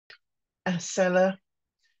seller,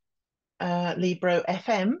 Libro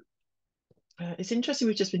FM. It's interesting.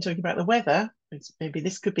 We've just been talking about the weather. Maybe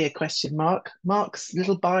this could be a question mark. Mark's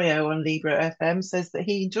little bio on Libro FM says that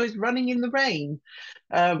he enjoys running in the rain,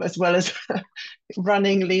 as well as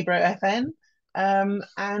running Libro FM,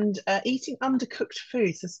 and eating undercooked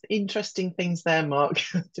foods. There's interesting things there, Mark,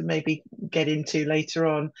 to maybe get into later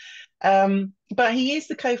on. But he is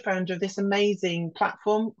the co-founder of this amazing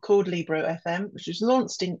platform called Libro FM, which was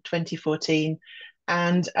launched in 2014.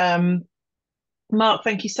 And Mark,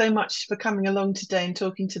 thank you so much for coming along today and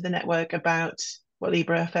talking to the network about what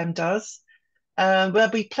Libra FM does. There'll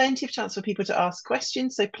be plenty of chance for people to ask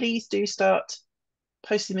questions, so please do start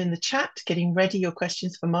posting them in the chat, getting ready your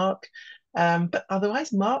questions for Mark. But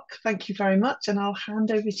otherwise, Mark, thank you very much, and I'll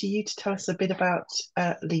hand over to you to tell us a bit about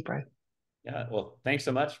Libra. Yeah, well, thanks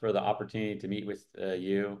so much for the opportunity to meet with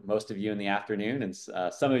you, most of you in the afternoon and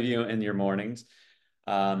some of you in your mornings.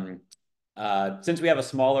 Um, since we have a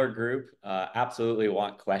smaller group, absolutely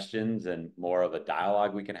want questions and more of a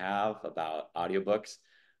dialogue we can have about audiobooks.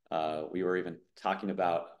 We were even talking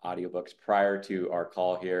about audiobooks prior to our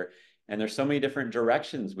call here, and there's so many different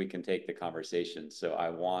directions we can take the conversation. So I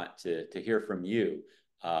want to hear from you,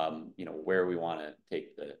 where we want to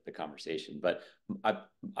take the conversation. But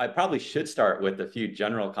I probably should start with a few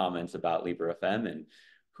general comments about Libra FM and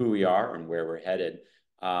who we are and where we're headed.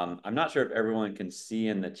 I'm not sure if everyone can see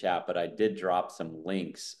in the chat, but I did drop some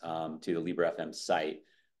links to the Libra FM site.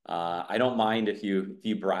 I don't mind if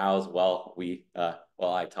you browse while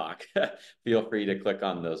I talk. Feel free to click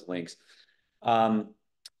on those links.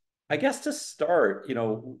 I guess to start,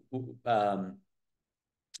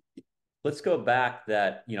 let's go back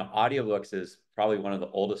that, audiobooks is probably one of the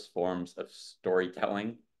oldest forms of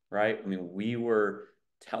storytelling, right? I mean, we were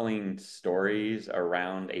telling stories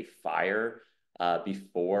around a fire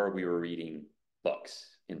before we were reading books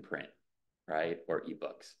in print, right? Or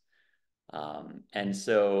ebooks. And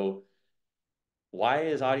so why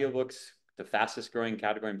is audiobooks the fastest growing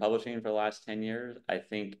category in publishing for the last 10 years? I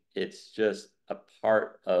think it's just a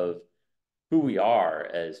part of who we are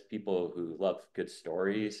as people who love good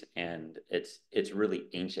stories, and it's really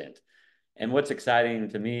ancient. And what's exciting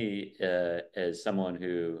to me as someone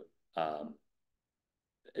who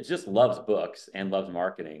just loves books and loves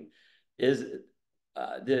marketing is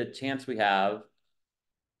the chance we have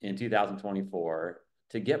in 2024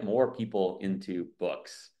 to get more people into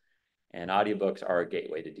books. And audiobooks are a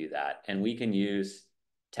gateway to do that. And we can use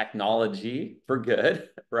technology for good,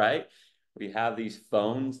 right? We have these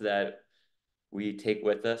phones that we take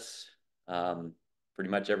with us pretty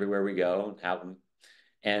much everywhere we go and have them.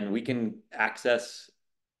 And we can access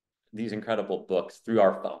these incredible books through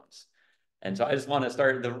our phones. And so I just want to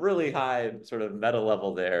start the really high sort of meta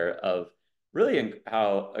level there of really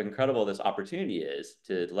how incredible this opportunity is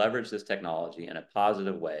to leverage this technology in a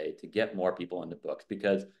positive way to get more people into books.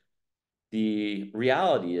 Because the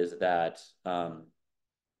reality is that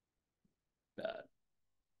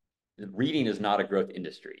reading is not a growth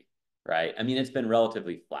industry, right? I mean, it's been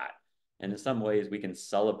relatively flat. And in some ways, we can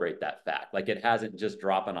celebrate that fact. Like it hasn't just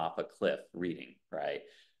dropping off a cliff reading, right?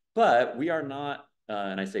 But we are not,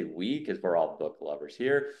 and I say we because we're all book lovers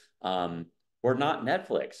here. We're not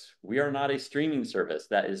Netflix. We are not a streaming service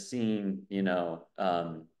that is seeing,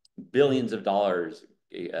 billions of dollars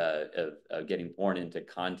of getting poured into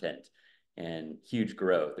content and huge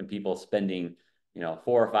growth and people spending, 4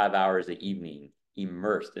 or 5 hours a evening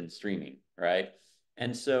immersed in streaming, right?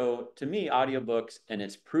 And so to me, audiobooks, and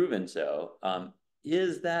it's proven so,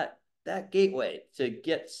 is that gateway to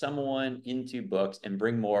get someone into books and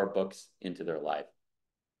bring more books into their life.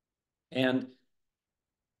 And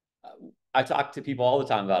I talk to people all the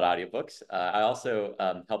time about audiobooks. I also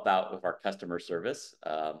help out with our customer service,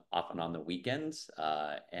 often on the weekends.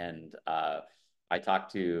 And I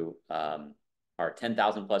talk to our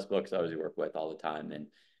 10,000 plus books I always work with all the time. And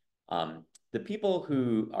the people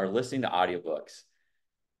who are listening to audiobooks,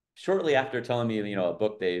 shortly after telling me, a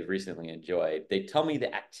book they've recently enjoyed, they tell me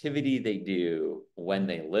the activity they do when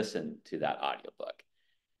they listen to that audiobook.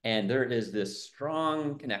 And there is this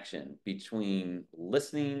strong connection between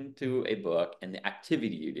listening to a book and the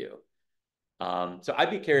activity you do. So I'd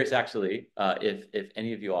be curious, actually, if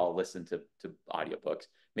any of you all listen to audiobooks,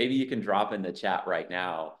 maybe you can drop in the chat right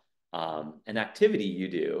now an activity you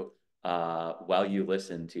do while you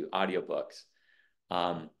listen to audiobooks.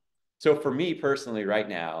 So for me personally, right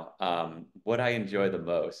now, what I enjoy the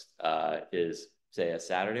most is, say, a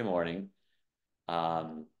Saturday morning.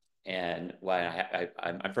 And when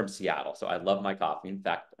I'm from Seattle, so I love my coffee. In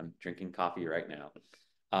fact, I'm drinking coffee right now.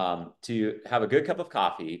 To have a good cup of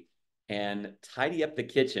coffee and tidy up the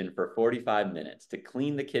kitchen for 45 minutes, to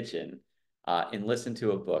clean the kitchen and listen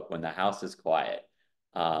to a book when the house is quiet.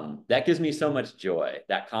 That gives me so much joy,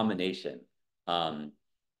 that combination. Um,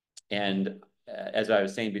 and as I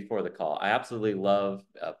was saying before the call, I absolutely love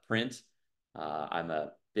print. I'm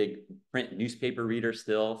a big print newspaper reader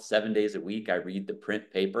still. 7 days a week, I read the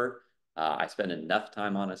print paper. I spend enough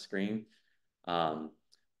time on a screen. Um,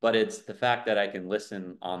 but it's the fact that I can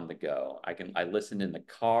listen on the go. I listen in the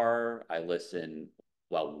car. I listen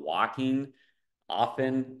while walking.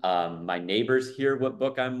 Often, my neighbors hear what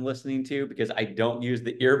book I'm listening to because I don't use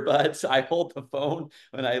the earbuds. I hold the phone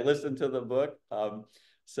when I listen to the book.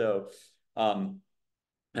 So, um,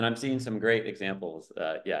 and I'm seeing some great examples,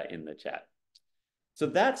 yeah, in the chat. So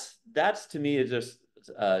that's to me is just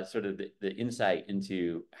sort of the insight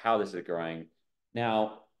into how this is growing.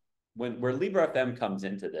 Now, where Libra FM comes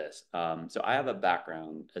into this, so I have a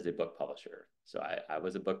background as a book publisher. So I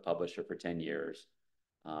was a book publisher for 10 years.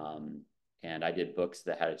 Um, and I did books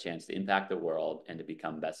that had a chance to impact the world and to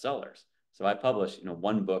become bestsellers. So I published,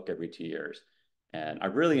 one book every 2 years, and I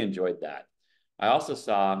really enjoyed that. I also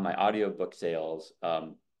saw my audiobook sales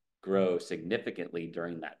grow significantly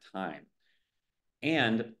during that time.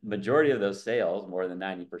 And majority of those sales, more than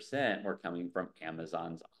 90%, were coming from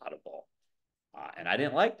Amazon's Audible. And I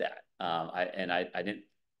didn't like that. I didn't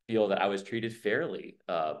feel that I was treated fairly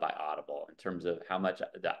by Audible in terms of how much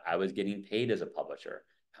that I was getting paid as a publisher,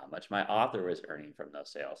 how much my author was earning from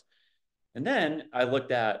those sales. And then I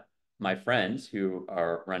looked at my friends who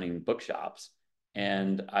are running bookshops,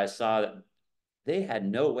 and I saw that they had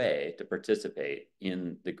no way to participate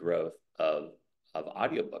in the growth of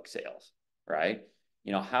audiobook sales, right?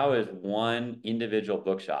 How is one individual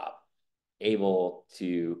bookshop able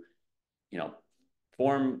to, you know,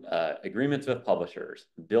 form agreements with publishers,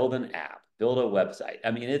 build an app, build a website? I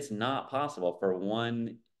mean, it's not possible for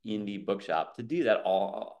one indie bookshop to do that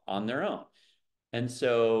all on their own. And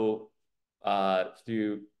so,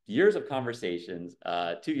 through years of conversations,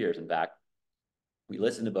 2 years in fact, we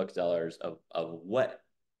listened to booksellers of what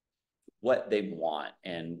they want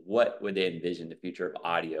and what would they envision the future of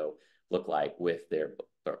audio look like with their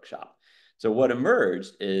bookshop. So what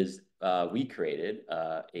emerged is we created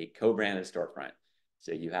a co-branded storefront.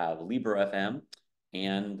 So you have Libra FM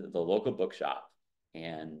and the local bookshop.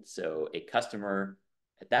 And so a customer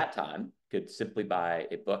at that time could simply buy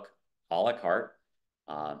a book a la carte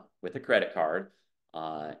with a credit card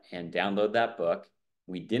and download that book.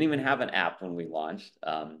 We didn't even have an app when we launched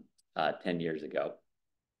 10 years ago.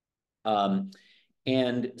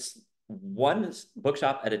 And one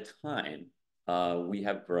bookshop at a time, we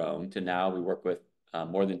have grown to now we work with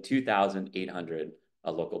more than 2,800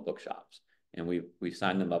 local bookshops, and we've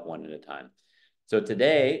signed them up one at a time. So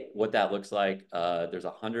today, what that looks like, there's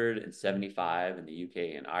 175 in the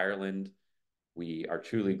UK and Ireland. We are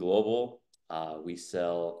truly global. We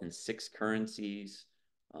sell in 6 currencies.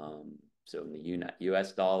 So in the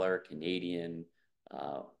US dollar, Canadian,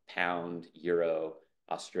 pound, euro,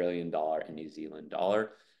 Australian dollar, and New Zealand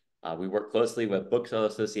dollar. We work closely with bookseller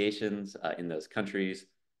associations in those countries.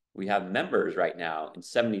 We have members right now in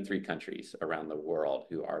 73 countries around the world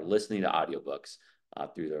who are listening to audiobooks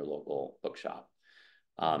through their local bookshop.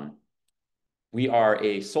 We are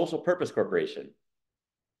a social purpose corporation.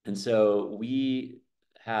 And so we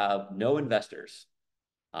have no investors.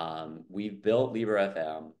 We've built Libra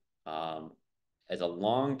FM as a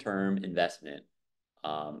long-term investment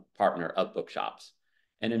partner of bookshops.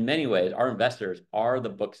 And in many ways, our investors are the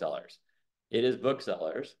booksellers. It is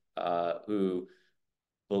booksellers who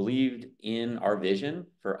believed in our vision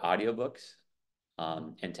for audiobooks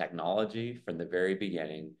and technology from the very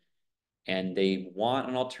beginning. And they want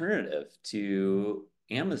an alternative to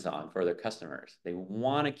Amazon for their customers. They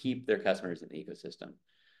want to keep their customers in the ecosystem.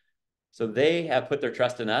 So they have put their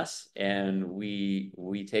trust in us, and we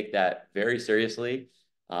take that very seriously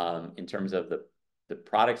in terms of the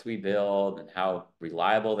products we build and how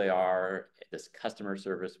reliable they are, this customer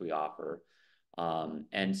service we offer.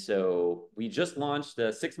 And so we just launched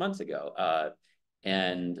 6 months ago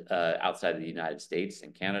and outside of the United States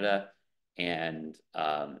and Canada. And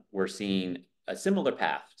we're seeing a similar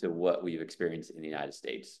path to what we've experienced in the United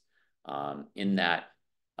States in that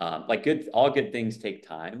like all good things take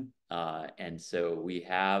time. And so we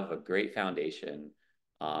have a great foundation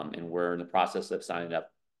and we're in the process of signing up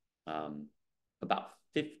about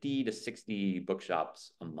 50 to 60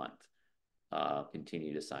 bookshops a month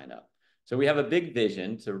continue to sign up. So we have a big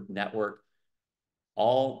vision to network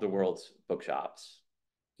all the world's bookshops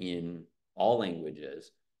in all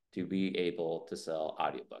languages to be able to sell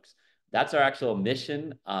audiobooks. That's our actual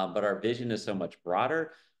mission, but our vision is so much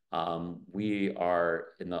broader. We are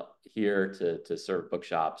here to serve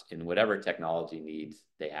bookshops in whatever technology needs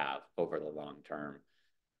they have over the long term.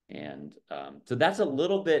 And so that's a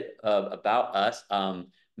little bit about us.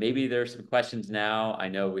 Maybe there's some questions now. I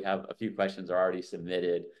know we have a few questions already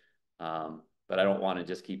submitted, but I don't want to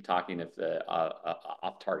just keep talking if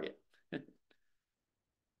off target.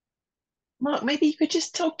 Mark, maybe you could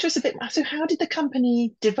just talk to us a bit. So, how did the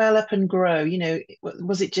company develop and grow?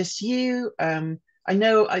 Was it just you? I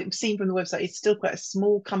know I've seen from the website it's still quite a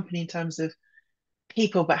small company in terms of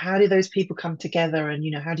people, but how did those people come together? And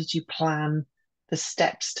how did you plan the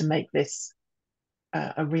steps to make this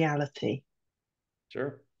a reality?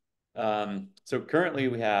 Sure. So currently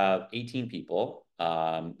we have 18 people.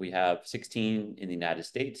 We have 16 in the United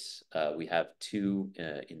States. We have two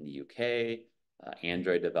in the UK,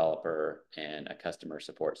 Android developer, and a customer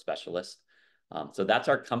support specialist. So that's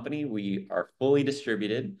our company. We are fully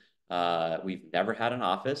distributed. We've never had an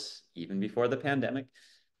office, even before the pandemic.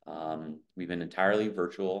 We've been entirely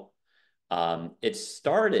virtual. It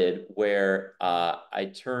started where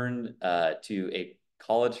I turned to a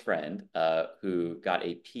college friend who got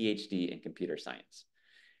a PhD in computer science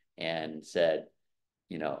and said,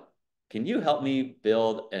 can you help me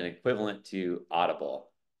build an equivalent to Audible?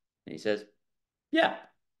 And he says, yeah,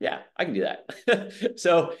 yeah, I can do that.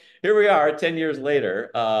 So here we are 10 years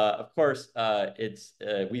later. Of course,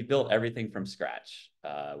 we built everything from scratch.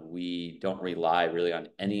 We don't rely really on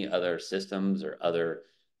any other systems or other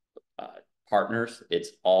uh, partners. It's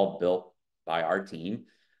all built by our team,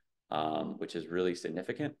 which is really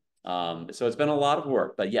significant. So it's been a lot of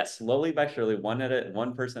work, but yes, slowly by surely,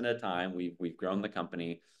 one person at a time, we've grown the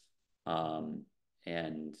company, um,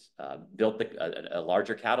 and built a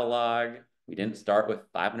larger catalog. We didn't start with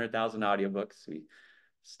 500,000 audiobooks. We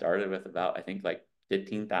started with about, I think, like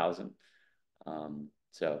 15,000.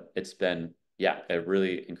 So it's been, yeah, a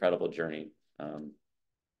really incredible journey.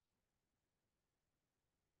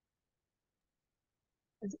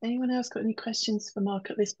 Has anyone else got any questions for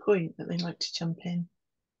Mark at this point that they'd like to jump in?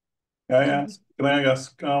 Can I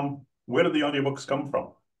ask, where did the audiobooks come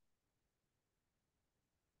from?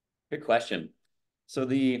 Good question. So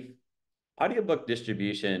the audiobook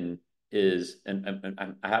distribution is, and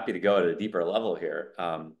I'm happy to go at a deeper level here,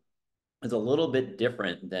 is a little bit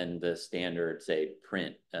different than the standard, say,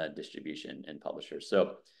 print distribution and publishers.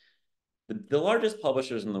 So the largest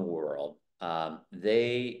publishers in the world,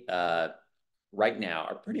 they right now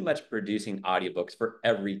are pretty much producing audiobooks for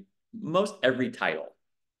most every title,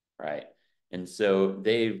 right? And so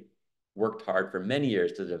they've worked hard for many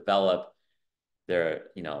years to develop their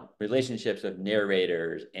relationships with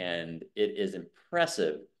narrators, and it is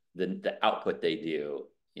impressive the output they do,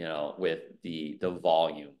 with the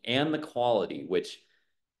volume and the quality, which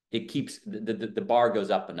it keeps the bar goes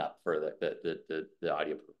up and up for the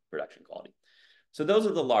audio production quality. So those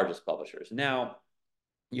are the largest publishers. Now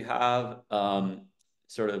you have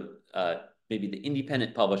sort of maybe the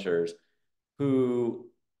independent publishers who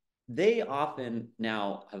they often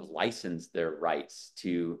now have licensed their rights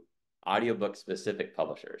to audiobook specific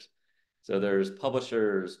publishers. So there's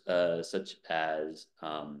publishers such as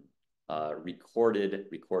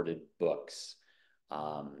recorded books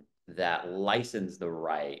that license the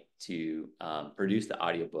right to produce the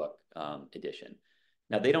audiobook edition.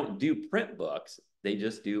 Now they don't do print books, they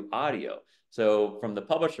just do audio. So from the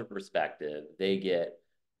publisher perspective, they get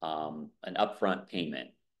an upfront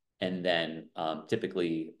payment, and then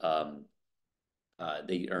typically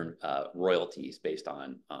they earn royalties based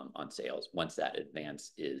on sales once that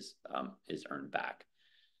advance is earned back.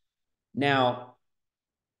 Now,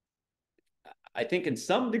 I think in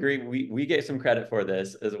some degree we get some credit for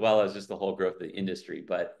this, as well as just the whole growth of the industry.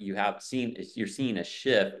 But you're seeing a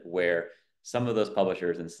shift where some of those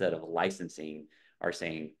publishers, instead of licensing, are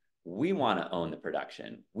saying, we want to own the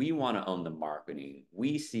production, we want to own the marketing,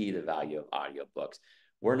 we see the value of audiobooks.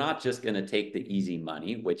 We're not just going to take the easy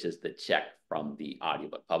money, which is the check from the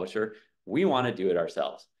audiobook publisher. We want to do it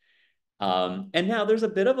ourselves. And now there's a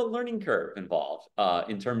bit of a learning curve involved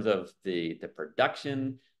in terms of the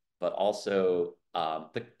production, but also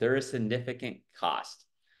there is significant cost.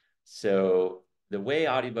 So the way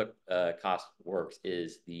audiobook cost works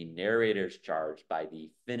is the narrator's charged by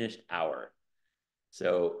the finished hour.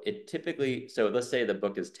 So let's say the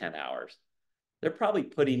book is 10 hours. They're probably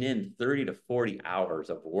putting in 30 to 40 hours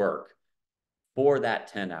of work for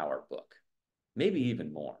that 10-hour book, maybe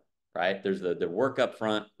even more, right? There's the work up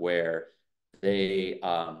front where they're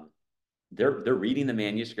reading the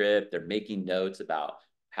manuscript, they're making notes about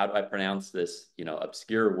how do I pronounce this,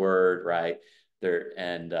 obscure word, right?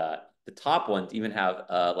 The top ones even have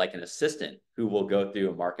like an assistant who will go through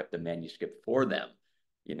and mark up the manuscript for them.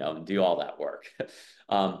 do all that work.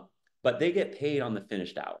 But they get paid on the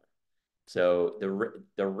finished hour. So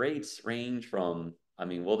the rates range from, I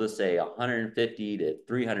mean, we'll just say $150 to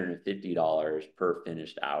 $350 per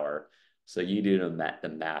finished hour. So you do the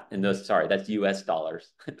math, and sorry, that's US dollars.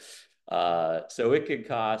 So it could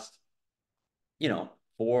cost,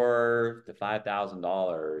 $4,000 to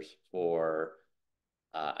 $5,000 for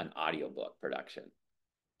an audiobook production,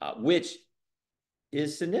 which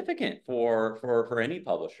is significant for any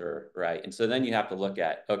publisher, right? And so then you have to look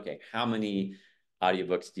at, okay, how many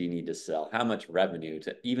audiobooks do you need to sell? How much revenue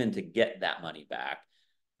to get that money back?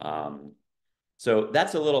 So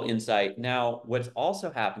that's a little insight. Now, what's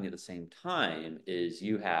also happening at the same time is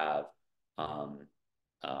you have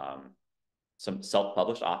some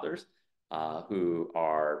self-published authors who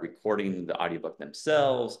are recording the audiobook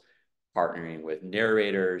themselves, partnering with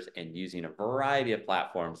narrators, and using a variety of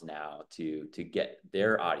platforms now to get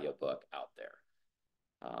their audiobook out there.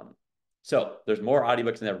 So there's more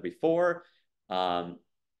audiobooks than ever before.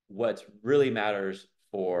 What really matters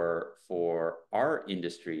for our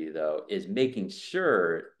industry, though, is making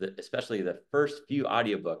sure that, especially the first few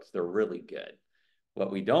audiobooks, they're really good.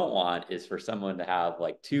 What we don't want is for someone to have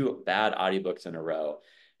like 2 bad audiobooks in a row.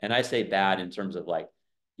 And I say bad in terms of like,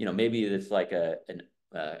 maybe it's like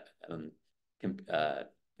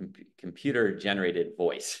computer generated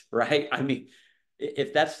voice, right? I mean,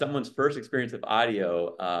 if that's someone's first experience of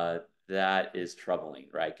audio, that is troubling,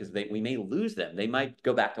 right? Because we may lose them. They might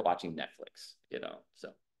go back to watching Netflix,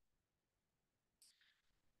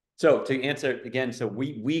 So to answer again, so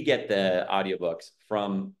we get the audiobooks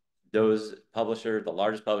from those publishers, the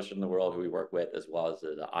largest publisher in the world who we work with, as well as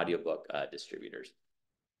the audiobook distributors.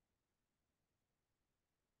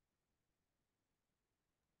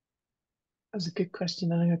 That was a good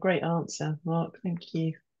question and a great answer, Mark. Thank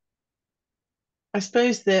you. I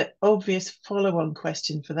suppose the obvious follow-on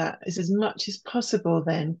question for that is, as much as possible,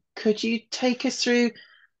 then, could you take us through?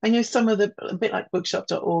 I know some of a bit like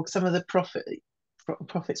bookshop.org, some of the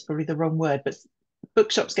profit's probably the wrong word, but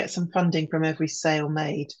bookshops get some funding from every sale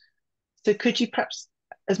made. So could you perhaps,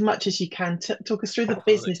 as much as you can, talk us through the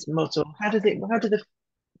business model? How do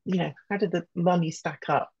the money stack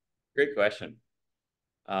up? Great question.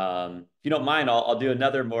 If you don't mind, I'll do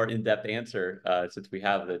another more in-depth answer since we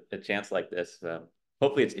have a chance like this.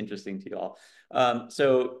 Hopefully it's interesting to you all.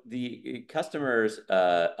 So the customers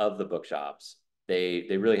of the bookshops, they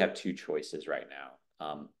really have 2 choices right now.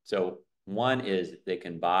 So one is they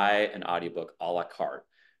can buy an audiobook a la carte,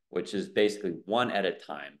 which is basically one at a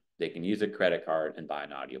time. They can use a credit card and buy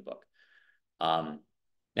an audiobook.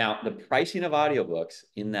 Now, the pricing of audiobooks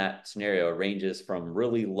in that scenario ranges from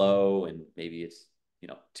really low, and maybe it's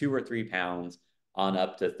 £2 or £3 on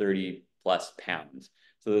up to 30 plus pounds.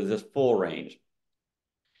 So there's this full range.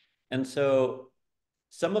 And so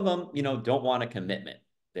some of them, don't want a commitment.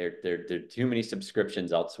 There are too many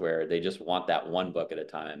subscriptions elsewhere. They just want that one book at a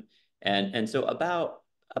time. And so about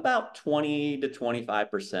 20 to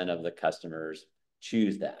 25% of the customers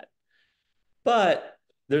choose that. But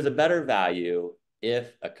there's a better value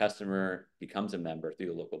if a customer becomes a member through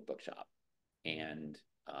the local bookshop. And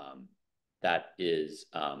that is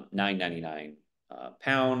 $9.99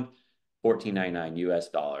 pound, $14.99 US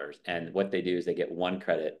dollars. And what they do is they get 1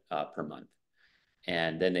 credit per month.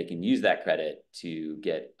 And then they can use that credit to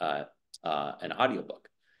get an audiobook.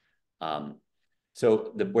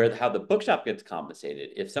 So how the bookshop gets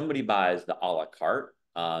compensated, if somebody buys the a la carte,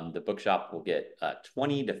 the bookshop will get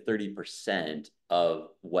 20 to 30% of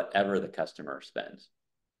whatever the customer spends.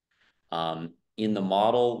 In the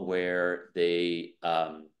model where they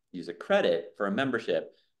use a credit for a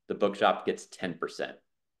membership, the bookshop gets 10%.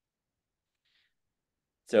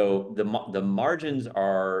 So the margins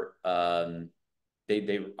are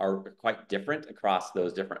they are quite different across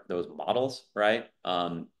those models, right?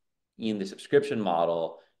 In the subscription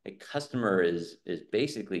model, a customer is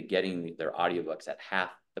basically getting their audiobooks at half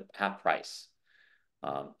price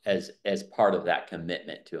as part of that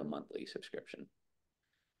commitment to a monthly subscription.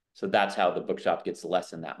 So that's how the bookshop gets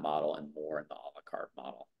less in that model and more in the a la carte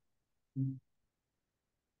model.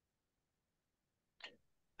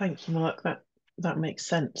 Thank you, Mark. That makes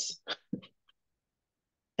sense.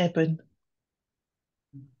 Eben.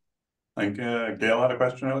 I think Gail had a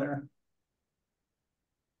question earlier.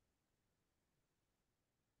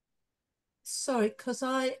 Sorry, because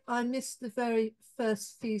I missed the very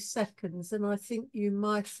first few seconds, and I think you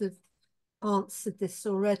might have answered this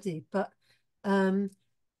already, but I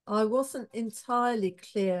wasn't entirely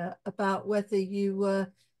clear about whether you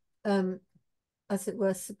were, as it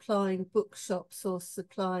were, supplying bookshops or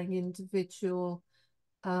supplying individual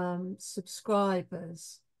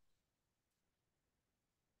subscribers.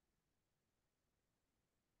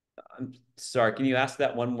 I'm sorry, can you ask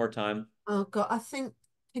that one more time? Oh God, can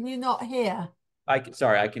you not hear?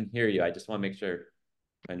 Sorry, I can hear you. I just want to make sure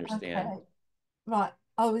I understand. Okay, right.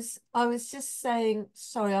 I was just saying,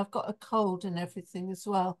 sorry, I've got a cold and everything as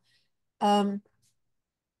well. Um,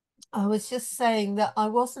 I was just saying that I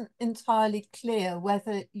wasn't entirely clear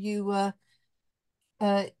whether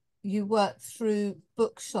uh, you work through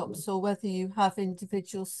bookshops or whether you have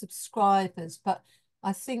individual subscribers, but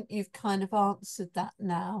I think you've kind of answered that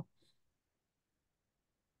now.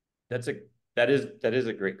 That's a that is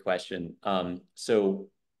a great question. So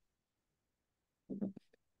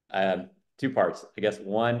two parts, I guess.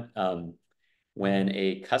 One, when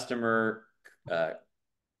a customer uh,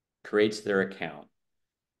 creates their account,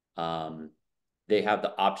 um, they have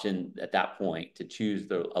the option at that point to choose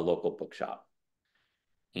a local bookshop.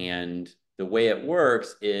 And the way it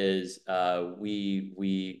works is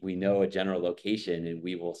we know a general location and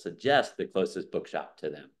we will suggest the closest bookshop to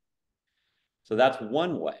them. So that's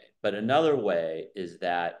one way. But another way is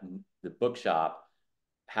that the bookshop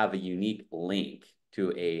have a unique link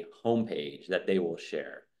to a homepage that they will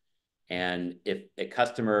share. And if a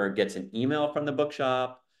customer gets an email from the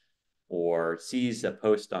bookshop or sees a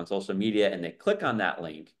post on social media and they click on that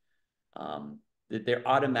link, um, they're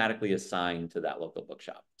automatically assigned to that local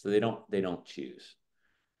bookshop. So they don't choose.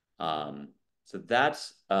 Um, so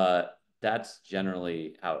that's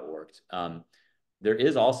generally how it works. There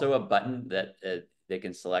is also a button that they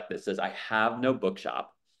can select that says, I have no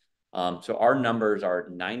bookshop. So our numbers are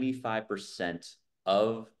 95%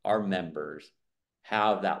 of our members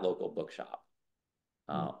have that local bookshop.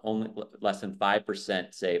 Only less than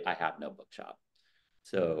 5% say, I have no bookshop.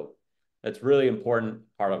 So that's really important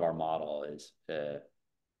part of our model is to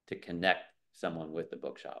connect someone with the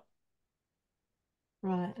bookshop.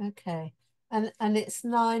 Right, okay. And it's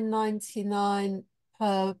 9.99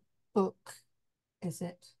 per book, is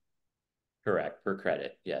it? Correct, per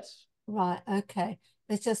credit, yes. Right, okay.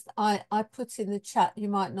 It's just I put in the chat, you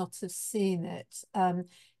might not have seen it,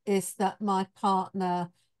 is that my partner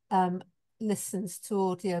listens to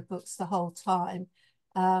audiobooks the whole time.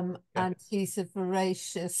 And he's a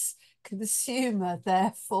voracious consumer,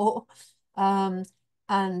 therefore. Um,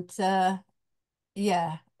 and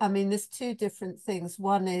yeah, I mean, there's two different things.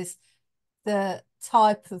 One is the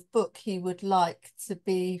type of book he would like to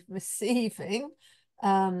be receiving,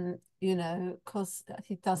 because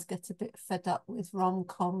he does get a bit fed up with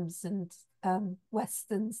rom-coms and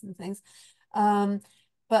westerns and things.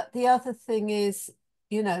 But the other thing is,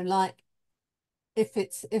 like if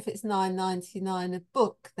it's 9.99 a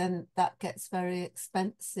book, then that gets very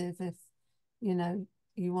expensive if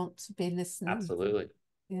you want to be listening, Absolutely.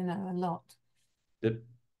 a lot. The,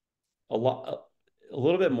 a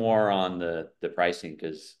little bit more on the pricing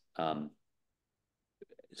because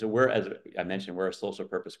so we're, as I mentioned, we're a social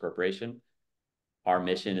purpose corporation. Our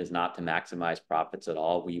mission is not to maximize profits at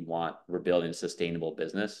all. We're building a sustainable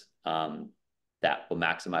business that will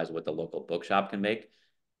maximize what the local bookshop can make.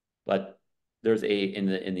 But there's in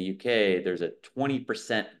the UK, there's a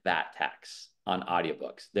 20% VAT tax on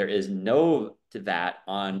audiobooks. There is no VAT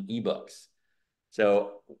on ebooks.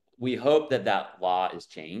 So we hope that that law is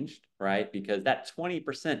changed, right? Because that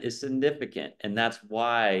 20% is significant. And that's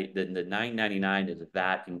why the 9.99 is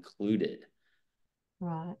VAT included.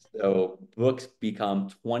 Right. So books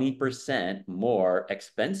become 20% more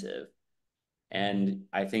expensive. And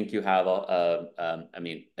I think you have I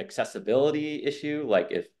mean, accessibility issue.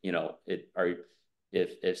 Like if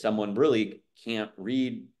someone really can't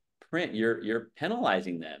read print, you're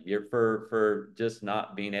penalizing them. You're for just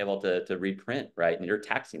not being able to read print, right? And you're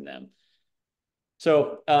taxing them.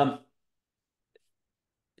 So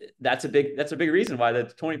that's a big reason why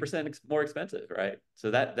that's 20% more expensive, right? So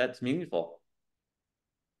that's meaningful.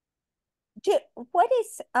 What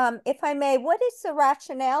is, if I may, what is the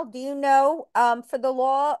rationale? Do you know, for the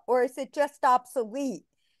law, or is it just obsolete?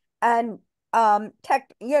 And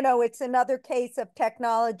it's another case of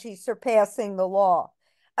technology surpassing the law.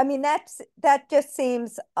 I mean, that just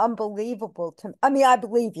seems unbelievable to me. I mean, I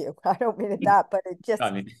believe you. I don't mean it that, but it just I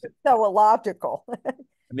mean, so illogical.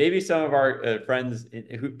 maybe some of our friends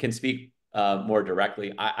who can speak more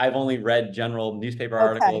directly. I've only read general newspaper Okay.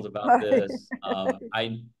 articles about this.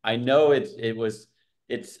 I know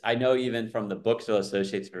I know even from the Bookstore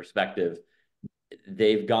Associate's perspective,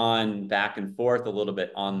 they've gone back and forth a little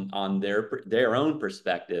bit on their own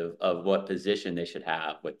perspective of what position they should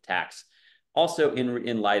have with tax. Also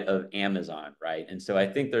in light of Amazon, right? And so I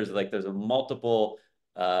think there's a multiple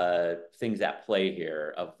things at play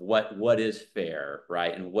here of what is fair,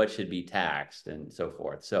 right? And what should be taxed and so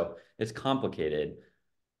forth. So it's complicated.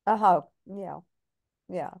 Oh, yeah.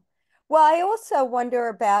 Yeah. Well, I also wonder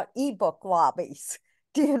about ebook lobbies,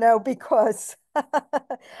 because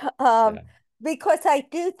Yeah. because I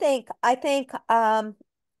think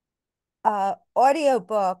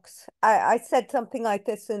audiobooks, I said something like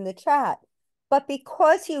this in the chat, but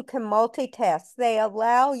because you can multitask, they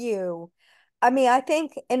allow you, I mean, I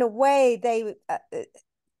think in a way they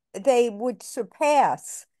would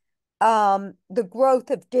surpass the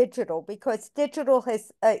growth of digital, because digital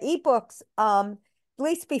has ebooks, at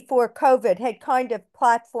least before COVID, had kind of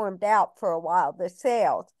platformed out for a while, the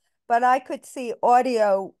sales. But I could see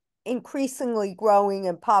audio increasingly growing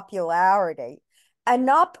in popularity and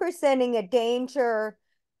not presenting a danger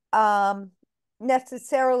um,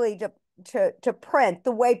 necessarily to print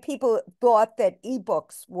the way people thought that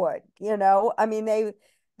ebooks would. I mean,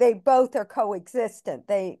 they both are coexistent.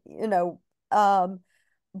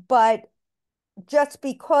 But just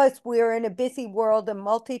because we're in a busy world and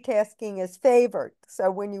multitasking is favored. So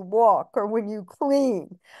when you walk or when you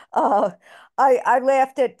clean, I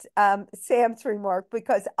laughed at Sam's remark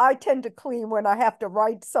because I tend to clean when I have to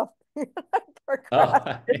write something. I Oh,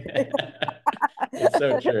 procrastinate. it's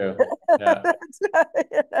so true. Yeah.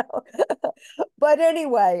 you know. But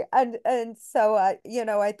anyway, and so I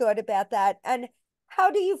thought about that. And how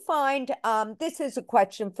do you find this is a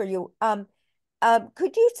question for you.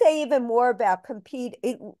 Could you say even more about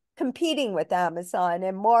competing with Amazon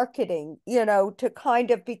and marketing, to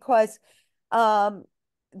kind of, because um,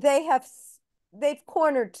 they have they've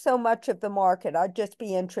cornered so much of the market. I'd just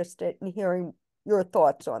be interested in hearing your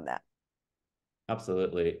thoughts on that.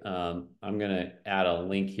 Absolutely. I'm going to add a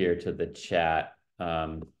link here to the chat.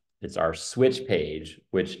 It's our switch page,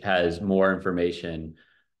 which has more information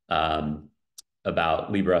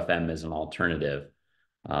about Libra FM as an alternative.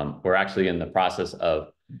 We're actually in the process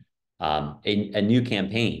of a new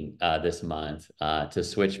campaign this month to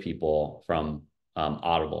switch people from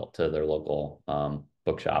Audible to their local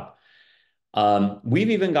bookshop. We've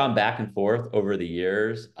even gone back and forth over the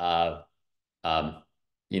years of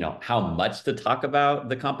how much to talk about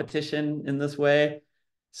the competition in this way.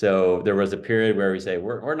 So there was a period where we say,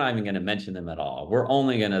 we're not even going to mention them at all. We're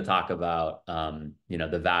only going to talk about,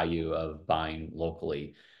 the value of buying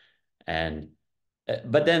locally. And,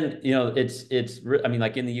 but then, I mean,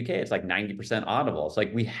 like in the UK, it's like 90% Audible. It's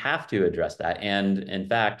like, we have to address that. And in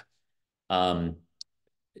fact, um,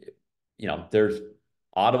 there's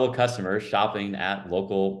Audible customers shopping at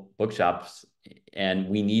local bookshops, and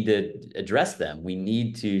we need to address them. We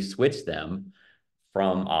need to switch them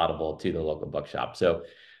from Audible to the local bookshop. So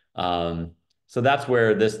that's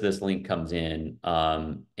where this link comes in,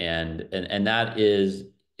 and that is,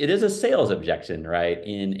 it is a sales objection, right?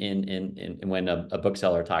 In when a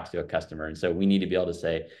bookseller talks to a customer, and so we need to be able to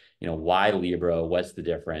say, why Libro? What's the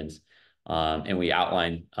difference? And we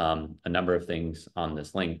outline a number of things on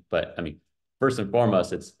this link, but I mean, first and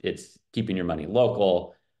foremost, it's keeping your money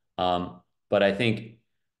local. But I think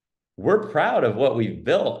we're proud of what we've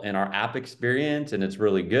built in our app experience, and it's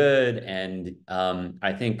really good. And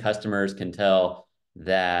I think customers can tell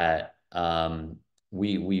that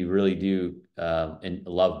we really do and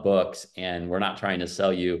love books, and we're not trying to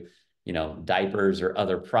sell you, diapers or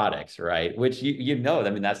other products, right? Which I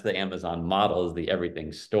mean, that's the Amazon model, is the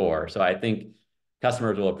everything store. So I think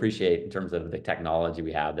customers will appreciate in terms of the technology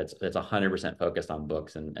we have that's 100% focused on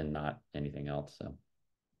books and not anything else. So.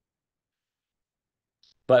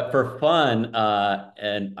 But for fun,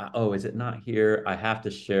 is it not here? I have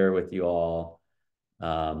to share with you all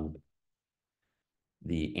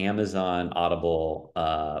the Amazon Audible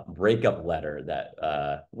breakup letter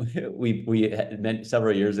that we meant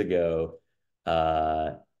several years ago.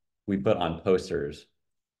 We put on posters.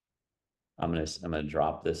 I'm gonna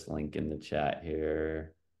drop this link in the chat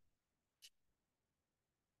here.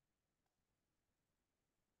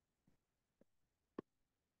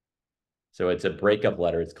 So it's a breakup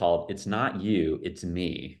letter. It's called "It's Not You, It's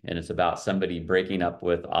Me," and it's about somebody breaking up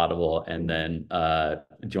with Audible and then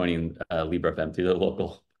joining Libra FM through the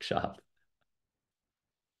local shop.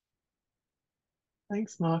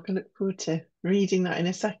 Thanks, Mark. I look forward to reading that in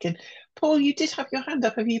a second. Paul, you did have your hand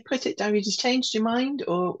up. Have you put it down? You just changed your mind,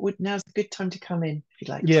 or now's a good time to come in if you'd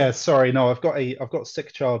like to? Yeah, sorry, no, I've got a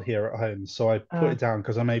sick child here at home, so I put it down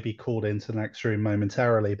because I may be called into the next room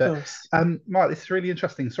momentarily. But Mark, this is really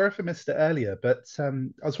interesting. Sorry if I missed it earlier, but I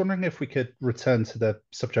was wondering if we could return to the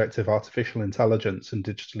subject of artificial intelligence and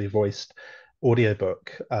digitally voiced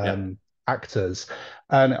audiobook actors.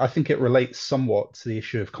 And I think it relates somewhat to the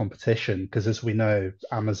issue of competition, because as we know,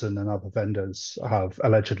 Amazon and other vendors have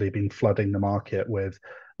allegedly been flooding the market with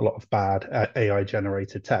a lot of bad AI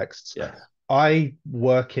generated texts. Yes. I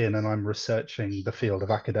work in and I'm researching the field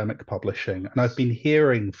of academic publishing, and I've been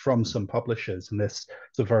hearing from some publishers in this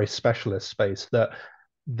sort of very specialist space that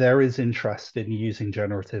there is interest in using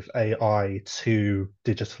generative AI to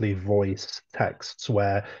digitally voice texts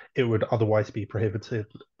where it would otherwise be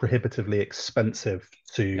prohibitively expensive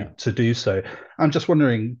to do so. I'm just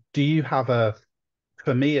wondering, do you have a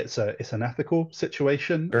for me, it's an ethical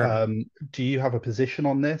situation. Sure. Do you have a position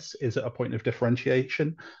on this? Is it a point of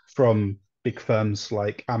differentiation from big firms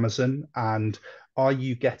like Amazon? And are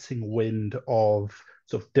you getting wind of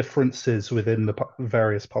sort of differences within the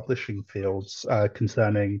various publishing fields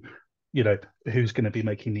concerning, who's going to be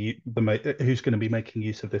making who's going to be making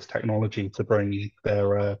use of this technology to bring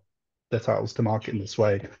their titles to market in this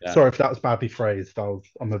way? Yeah. Sorry if that was badly phrased.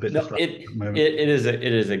 I'm a bit No, distracted at the moment. it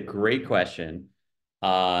is a great question.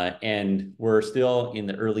 And we're still in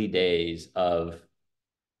the early days of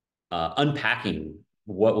unpacking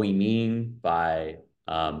what we mean by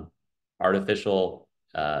artificial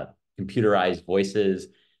computerized voices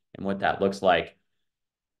and what that looks like.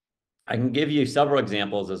 I can give you several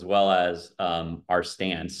examples as well as our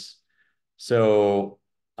stance. So,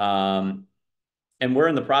 and we're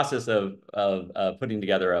in the process of putting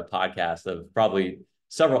together a podcast of probably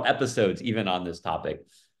several episodes even on this topic.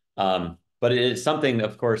 But it is something,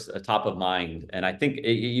 of course, top of mind. And I think it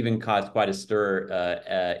even caused quite a stir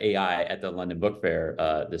AI at the London Book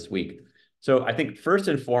Fair this week. So I think first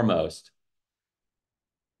and foremost,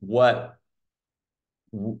 what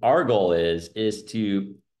our goal is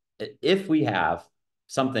to, if we have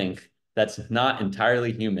something that's not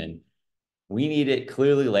entirely human, we need it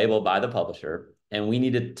clearly labeled by the publisher, and we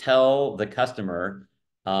need to tell the customer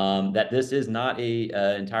that this is not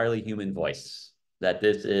a entirely human voice, that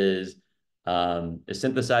this is a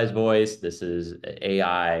synthesized voice, this is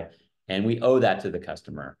AI, and we owe that to the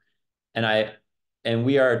customer. And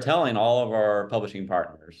we are telling all of our publishing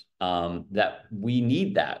partners that we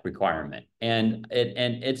need that requirement, and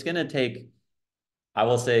it's going to take, I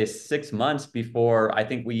will say, 6 months before I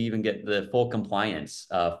think we even get the full compliance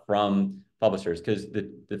from publishers, because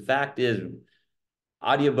the fact is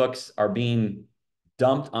audiobooks are being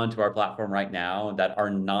dumped onto our platform right now that are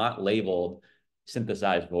not labeled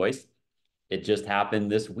synthesized voice. It just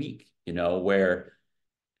happened this week, where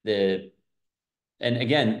and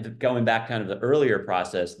again, going back kind of the earlier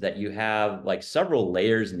process, that you have like several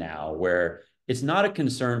layers now where it's not a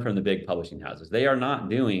concern from the big publishing houses. They are not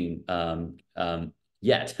doing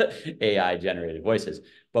yet AI generated voices.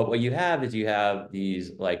 But what you have is you have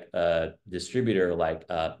these like distributor like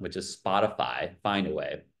which is Spotify,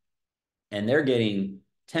 Findaway, and they're getting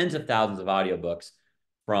tens of thousands of audiobooks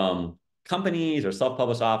from companies or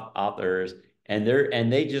self-published authors, and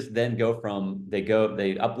they just then they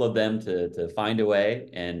upload them to Findaway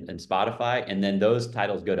and Spotify, and then those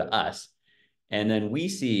titles go to us. And then we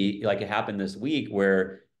see, like it happened this week,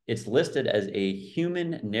 where it's listed as a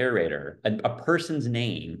human narrator, a person's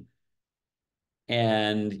name,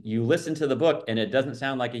 and you listen to the book and it doesn't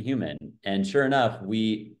sound like a human. And sure enough,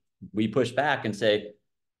 we push back and say,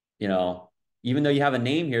 even though you have a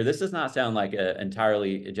name here, this does not sound like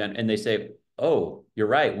and they say, oh, you're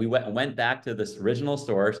right. We went back to this original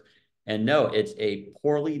source, and no, it's a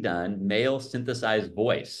poorly done male synthesized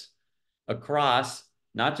voice across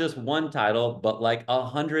not just one title, but like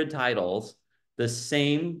 100 titles, the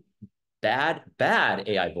same bad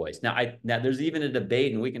AI voice. Now there's even a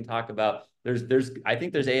debate, and we can talk about, I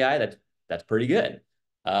think there's AI that's pretty good,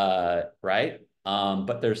 right?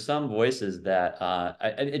 But there's some voices that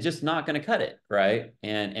it's just not going to cut it, right?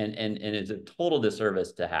 And it's a total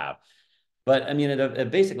disservice to have. But I mean, at a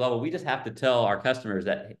basic level, we just have to tell our customers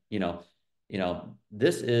that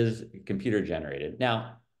this is computer generated.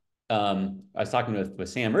 Now, I was talking with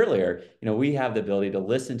Sam earlier. We have the ability to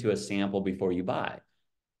listen to a sample before you buy,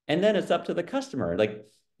 and then it's up to the customer. Like,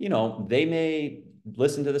 they may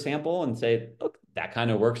listen to the sample and say, look, that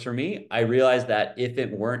kind of works for me. I realize that if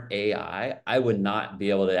it weren't AI, I would not be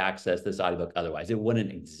able to access this audiobook otherwise. It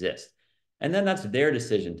wouldn't exist. And then that's their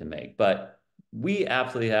decision to make. But we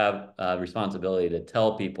absolutely have a responsibility to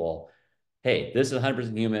tell people, hey, this is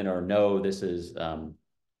 100% human, or no, this is,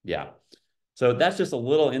 yeah. So that's just a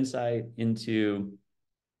little insight into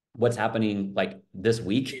what's happening like this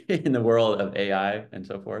week in the world of AI and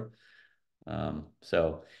so forth.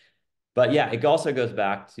 But yeah, it also goes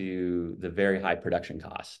back to the very high production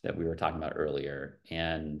costs that we were talking about earlier.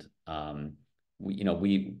 And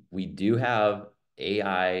we do have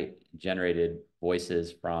AI generated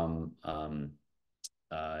voices from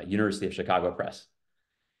University of Chicago Press.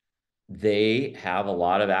 They have a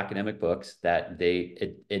lot of academic books that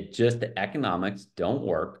the economics don't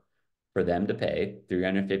work for them to pay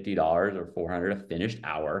 $350 or $400 a finished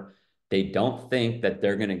hour. They don't think that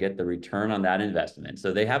they're going to get the return on that investment.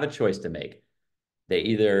 So they have a choice to make.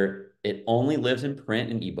 It only lives in print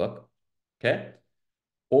and ebook, okay?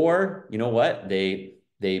 Or you know what? They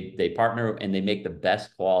partner and they make the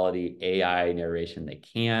best quality AI narration they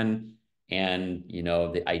can. And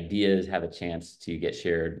the ideas have a chance to get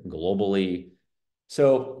shared globally.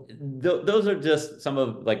 So those are just some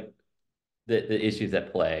of like the issues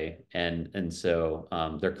at play, and so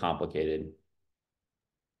they're complicated.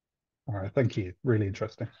 All right, thank you. Really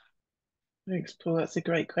interesting. Thanks, Paul. That's a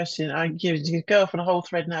great question. You could go off on a whole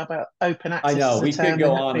thread now about open I access know as a we could term,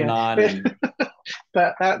 go on and on, and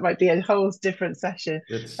but that might be a whole different session.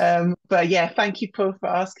 But yeah, thank you, Paul, for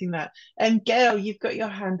asking that. And Gail, you've got your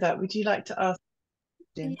hand up. Would you like to ask?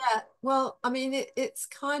 Yeah, well, I mean, it's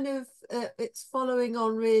kind of it's following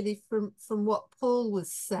on really from what Paul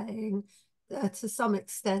was saying to some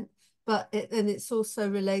extent, but and it's also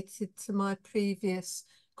related to my previous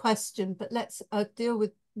question. But let's deal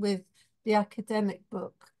with the academic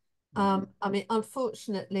book. I mean,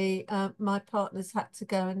 unfortunately, my partner's had to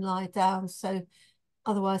go and lie down, so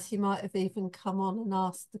otherwise he might have even come on and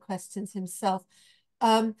asked the questions himself.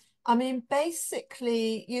 I mean,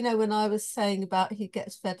 basically, when I was saying about he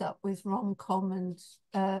gets fed up with rom-com and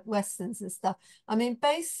westerns and stuff, I mean,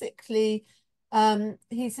 basically,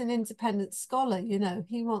 he's an independent scholar,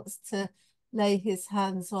 he wants to lay his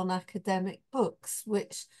hands on academic books,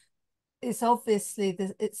 which is obviously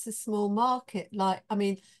it's a small market. Like, I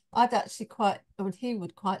mean, he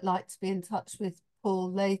would quite like to be in touch with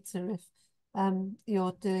Paul later if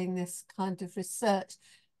you're doing this kind of research.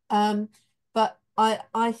 But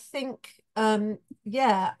I think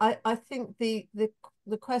yeah, I think the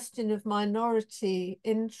question of minority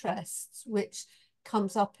interests, which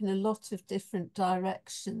comes up in a lot of different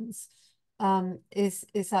directions,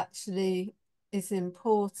 is actually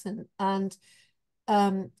important. And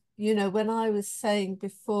when I was saying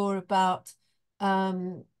before about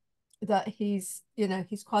that he's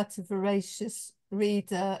quite a voracious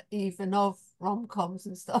reader, even of rom-coms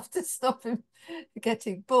and stuff, to stop him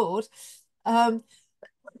getting bored. But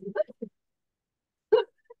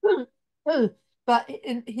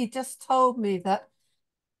he just told me that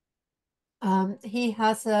he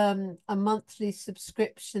has a monthly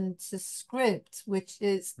subscription to Scribd, which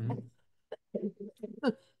is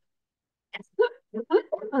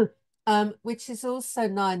which is also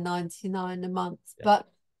 $9.99 a month. Yeah. But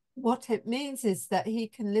what it means is that he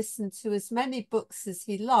can listen to as many books as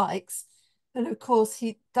he likes. And of course,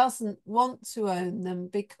 he doesn't want to own them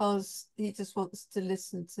because he just wants to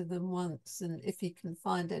listen to them once, and if he can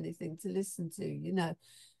find anything to listen to,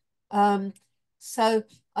 So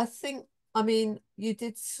I think, I mean, you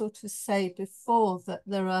did sort of say before that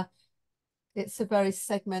it's a very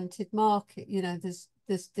segmented market.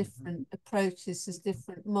 There's different approaches, there's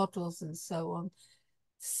different models and so on.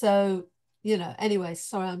 So, anyway,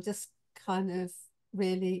 sorry, I'm just kind of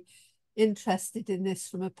really interested in this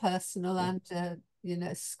from a personal and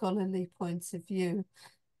scholarly point of view.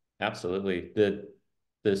 Absolutely. The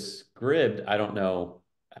Scribd, I don't know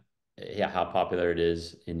how popular it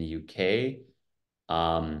is in the UK.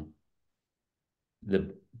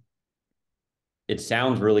 It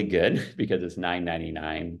sounds really good because it's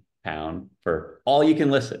 £9.99 for all you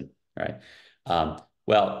can listen, right?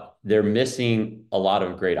 Well, they're missing a lot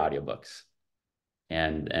of great audiobooks,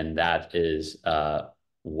 and that is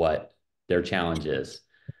what their challenge is,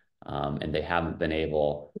 and they haven't been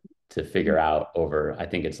able to figure out over, I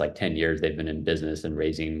think it's like 10 years they've been in business and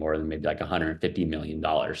raising more than maybe like $150 million.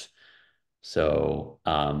 So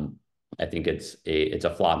I think it's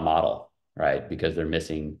a flawed model, right? Because they're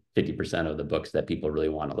missing 50% of the books that people really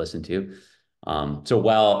want to listen to. So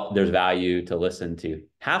while there's value to listen to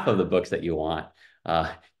half of the books that you want,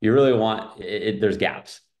 you really want there's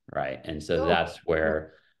gaps, right? And so that's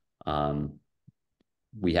where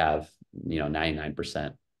we have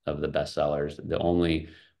 99% of the bestsellers. The only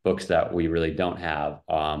books that we really don't have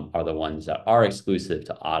are the ones that are exclusive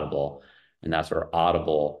to Audible, and that's where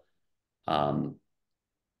Audible bought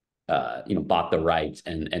the rights,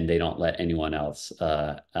 and they don't let anyone else,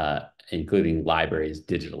 including libraries,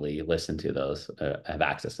 digitally listen to those, have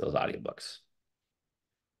access to those audiobooks.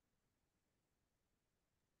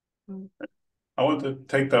 I want to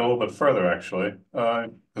take that a little bit further, actually, because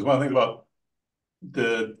one of the things about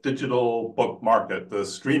the digital book market, the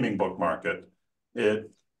streaming book market,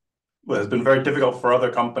 it has been very difficult for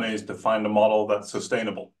other companies to find a model that's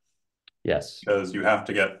sustainable. Yes. Because you have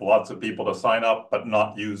to get lots of people to sign up but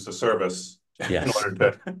not use the service in order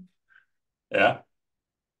to, yeah.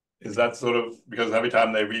 is that sort of because every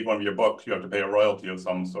time they read one of your books, you have to pay a royalty of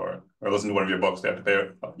some sort, or listen to one of your books,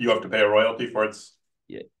 you have to pay a royalty for its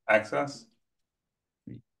access?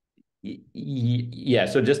 Yeah.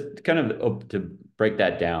 So just kind of to break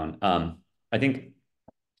that down, I think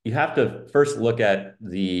you have to first look at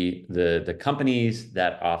the companies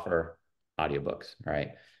that offer audiobooks,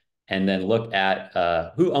 right? And then look at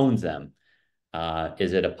who owns them.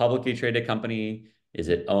 Is it a publicly traded company? Is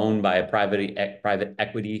it owned by a private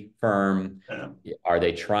equity firm? Yeah. Are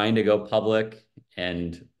they trying to go public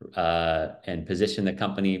and position the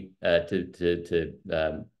company to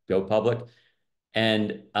go public?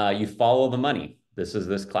 And you follow the money.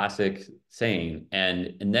 This classic saying,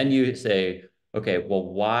 and then you say, okay, well,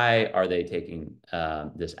 why are they taking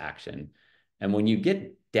this action? And when you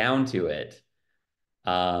get down to it,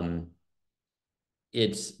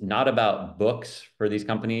 it's not about books for these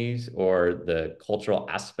companies or the cultural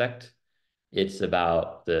aspect. It's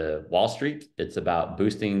about the Wall Street. It's about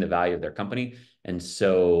boosting the value of their company. And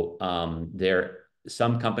so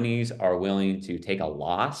some companies are willing to take a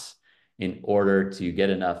loss in order to get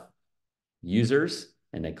enough users,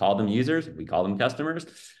 and they call them users, we call them customers,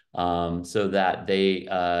 so that they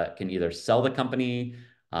can either sell the company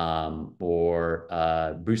or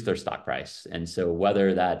boost their stock price. And so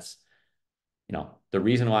whether that's, the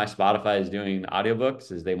reason why Spotify is doing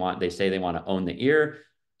audiobooks is they say they want to own the ear.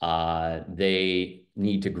 They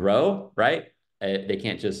need to grow, right? They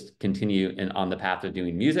can't just continue on the path of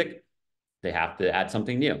doing music. They have to add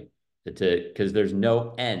something new because there's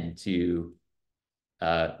no end to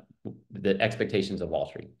the expectations of Wall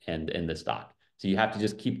Street and the stock. So you have to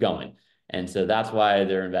just keep going. And so that's why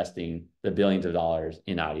they're investing the billions of dollars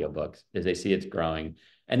in audiobooks, is they see it's growing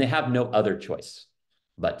and they have no other choice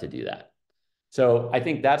but to do that. So I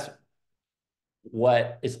think that's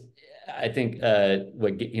what is, I think,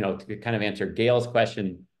 to kind of answer Gail's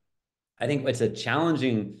question, I think it's a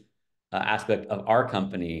challenging aspect of our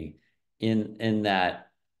company in that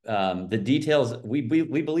the details, we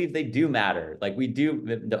believe they do matter. Like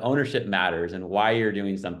the ownership matters and why you're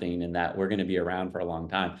doing something and that we're going to be around for a long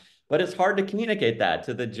time. But it's hard to communicate that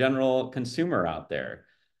to the general consumer out there.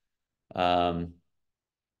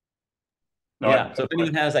 Yeah, so if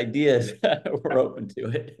anyone has ideas, we're open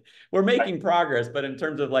to it. We're making progress, but in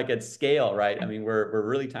terms of like at scale, right? I mean, we're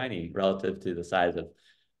really tiny relative to the size of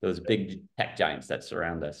those big tech giants that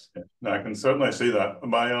surround us. No, I can certainly see that.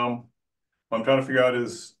 What I'm trying to figure out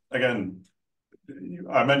is, again,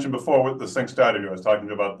 I mentioned before with the Sync Strategy, I was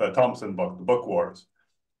talking about the Thompson book, The Book Wars.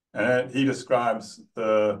 And he describes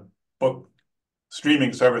the book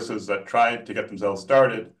streaming services that tried to get themselves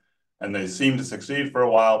started, and they seemed to succeed for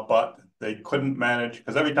a while, but they couldn't manage,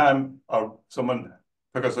 because every time someone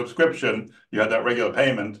took a subscription, you had that regular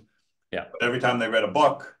payment. Yeah. But every time they read a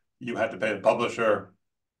book, you had to pay the publisher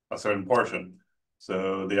a certain portion.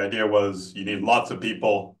 So the idea was you need lots of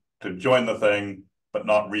people to join the thing, but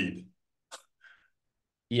not read.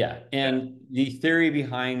 Yeah, and the theory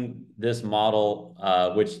behind this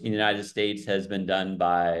model, which in the United States has been done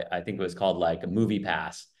by, I think it was called like a Movie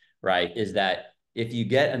Pass, right, is that if you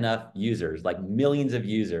get enough users, like millions of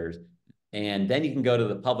users, and then you can go to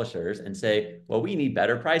the publishers and say, well, we need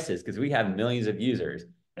better prices because we have millions of users.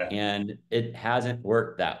 Yeah. And it hasn't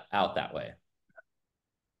worked out that way.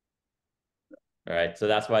 All right. So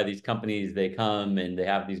that's why these companies, they come and they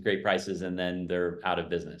have these great prices and then they're out of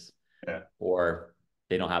business. Yeah. Or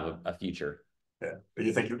they don't have a future. Yeah. But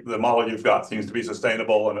you think the model you've got seems to be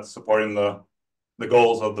sustainable and it's supporting the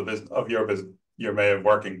goals of the business of your way of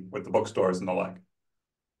working with the bookstores and the like.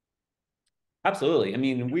 Absolutely. I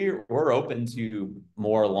mean, we're open to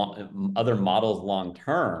more other models long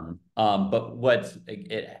term, but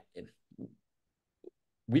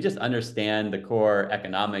we just understand the core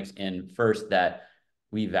economics, and first that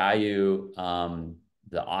we value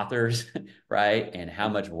the authors, right, and how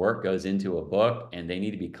much work goes into a book, and they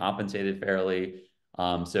need to be compensated fairly.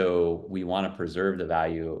 So we want to preserve the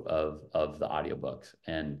value of the audiobooks,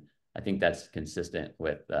 and I think that's consistent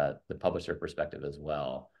with the publisher perspective as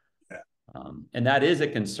well. And that is a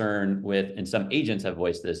concern with, and some agents have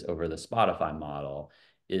voiced this over the Spotify model,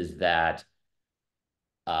 is that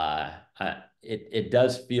it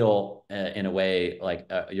does feel in a way like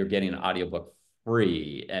you're getting an audiobook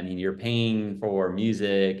free. I mean, you're paying for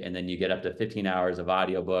music and then you get up to 15 hours of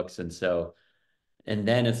audiobooks. And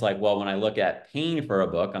then it's like, well, when I look at paying for a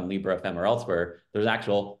book on Libra FM or elsewhere, there's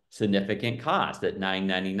actual significant cost at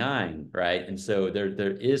 $9.99, right? And so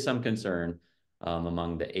there is some concern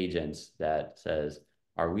among the agents that says,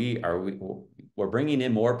 we're bringing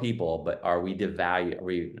in more people, but are we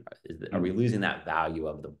losing that value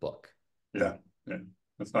of the book? Yeah,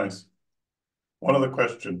 that's nice. One other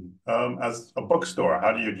question. As a bookstore,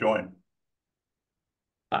 how do you join?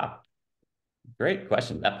 Great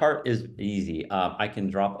question. That part is easy. I can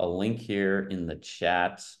drop a link here in the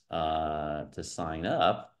chat to sign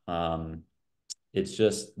up. It's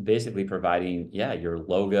just basically providing, your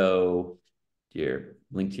logo, your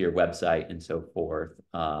link to your website, and so forth.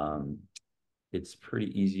 It's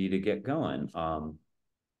pretty easy to get going.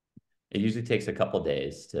 It usually takes a couple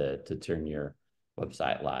days to turn your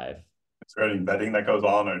website live. Is there any vetting that goes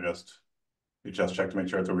on, or you just check to make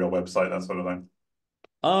sure it's a real website, that sort of thing?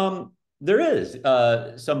 There is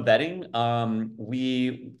some vetting.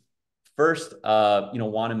 We first,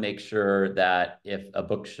 want to make sure that if a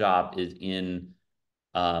bookshop is in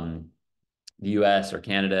the US or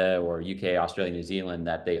Canada or UK, Australia, New Zealand,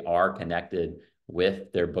 that they are connected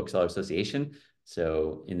with their bookseller association.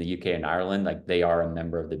 So in the UK and Ireland, like they are a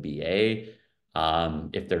member of the BA.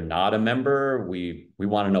 If they're not a member, we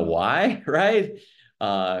want to know why, right?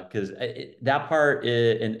 Because that part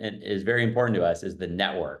is very important to us, is the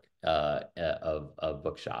network of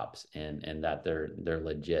bookshops, and that they're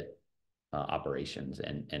legit operations,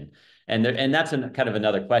 and that's kind of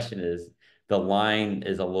another question, is the line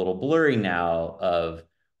is a little blurry now of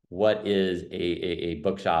what is a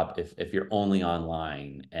bookshop if you're only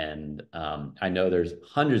online. And I know there's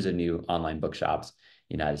hundreds of new online bookshops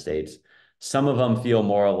in the United States. Some of them feel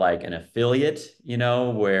more like an affiliate,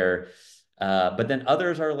 where, but then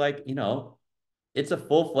others are like, it's a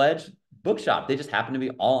full-fledged bookshop. They just happen to be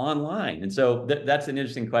all online. And so that's an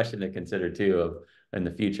interesting question to consider too, of in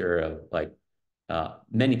the future of like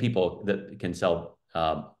many people that can sell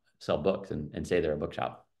books and say they're a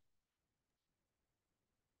bookshop.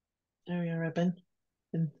 There we are, Eben.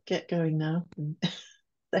 And get going now and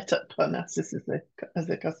set up Parnassus as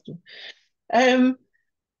a custom.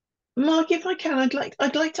 Mark, if I can, I'd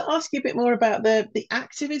like to ask you a bit more about the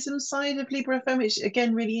activism side of Libre FM, which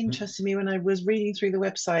again really interested me when I was reading through the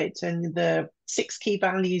website and the 6 key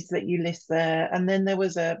values that you list there. And then there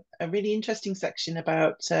was a really interesting section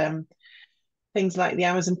about things like the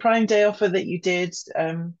Amazon Prime Day offer that you did,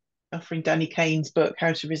 offering Danny Kane's book,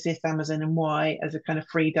 How to Resist Amazon and Why, as a kind of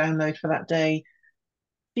free download for that day.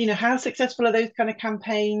 How successful are those kind of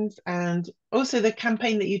campaigns? And also the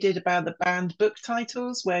campaign that you did about the banned book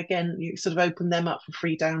titles, where again, you sort of opened them up for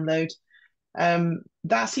free download.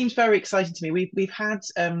 That seems very exciting to me. We've had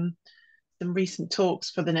some recent talks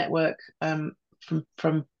for the network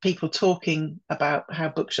from people talking about how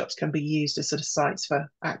bookshops can be used as sort of sites for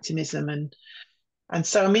activism, and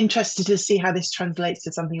so I'm interested to see how this translates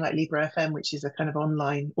to something like Libre FM, which is a kind of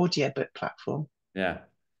online audiobook platform. Yeah.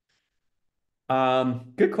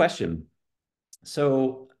 Good question.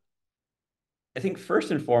 So I think first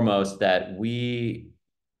and foremost that we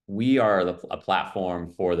are a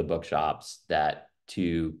platform for the bookshops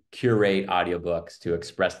to curate audiobooks, to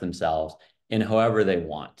express themselves in however they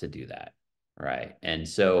want to do that, right? And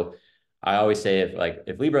so I always say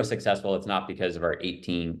if Libre is successful, it's not because of our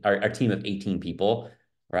team of 18 people,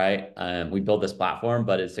 right? We built this platform,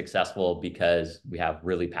 but it's successful because we have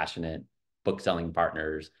really passionate book selling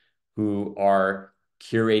partners who are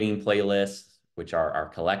curating playlists, which are our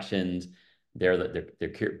collections. They're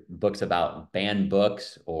books about banned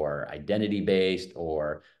books or identity-based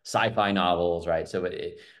or sci-fi novels, right? So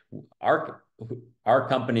our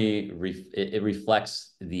company it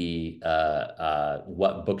reflects the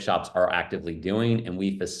what bookshops are actively doing, and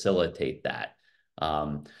we facilitate that.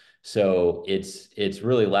 So it's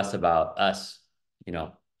really less about us,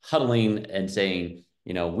 huddling and saying,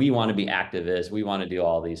 we want to be activists, we want to do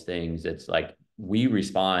all these things. It's like we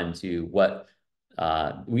respond to what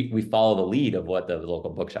we follow the lead of what the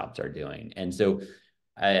local bookshops are doing. And so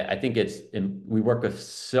I think we work with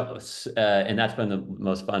and that's been the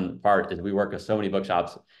most fun part, is we work with so many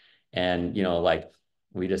bookshops, and like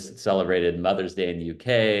we just celebrated Mother's Day in the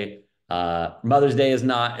UK. Mother's Day is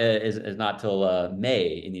not till May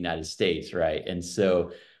in the United States, right? And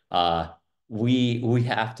so we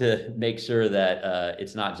have to make sure that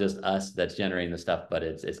it's not just us that's generating the stuff, but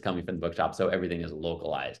it's coming from the bookshop, so everything is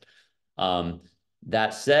localized.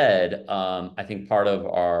 That said, I think part of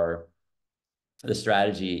the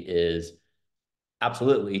strategy is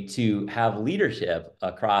absolutely to have leadership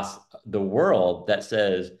across the world that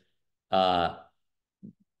says,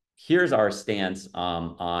 here's our stance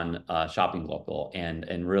on shopping local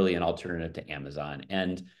and really an alternative to Amazon.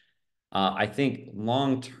 And I think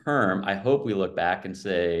long term, I hope we look back and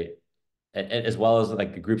say, as well as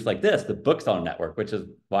like groups like this, the Bookseller Network, which is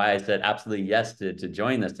why I said absolutely yes to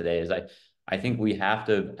join this today, is I think we have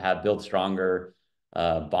to have built stronger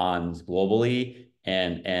bonds globally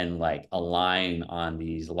and like align on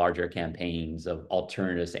these larger campaigns of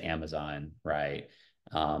alternatives to Amazon, right?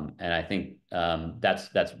 And I think that's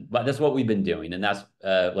what we've been doing, and that's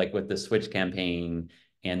like with the Switch campaign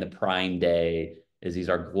and the Prime Day, is these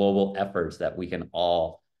are global efforts that we can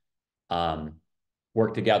all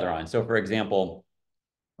work together on. So, for example,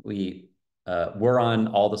 we're on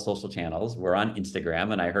all the social channels. We're on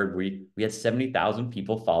Instagram, and I heard we had 70,000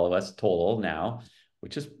 people follow us total now,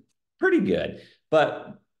 which is pretty good.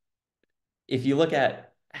 But if you look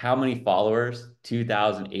at how many followers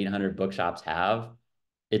 2,800 bookshops have,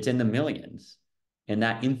 it's in the millions, and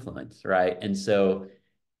that influence, right? And so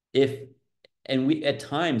we at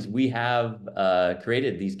times we have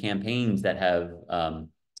created these campaigns that have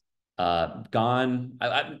gone,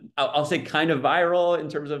 I'll say kind of viral in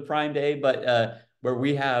terms of Prime Day, but where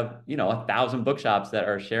we have, 1,000 bookshops that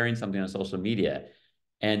are sharing something on social media.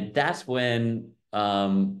 And that's when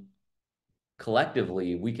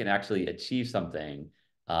collectively we can actually achieve something.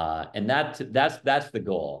 And that's the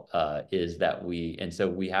goal, is that and so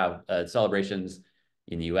we have celebrations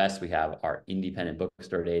in the US. We have our Independent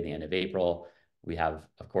Bookstore Day, the end of April. We have,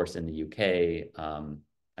 of course, in the UK,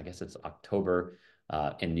 I guess it's October,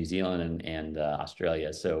 in New Zealand and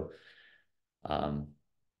Australia. So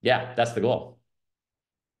yeah, that's the goal.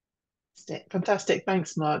 Fantastic.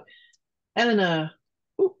 Thanks, Mark. Eleanor.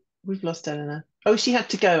 Oh, we've lost Eleanor. Oh, she had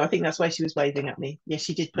to go. I think that's why she was waving at me. Yes,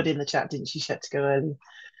 she did put in the chat, didn't she? She had to go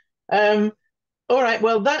early. All right,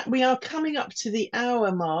 well, we are coming up to the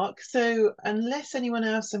hour mark. So unless anyone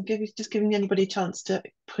else, I'm just giving anybody a chance to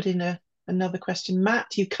put in another question.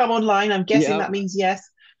 Matt, you come online. I'm guessing that means yes.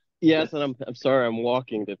 Yes, and I'm sorry, I'm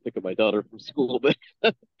walking to pick up my daughter from school, but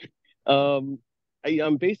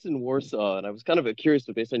I'm based in Warsaw, and I was kind of curious,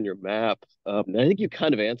 but based on your map, and I think you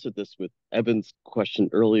kind of answered this with Evan's question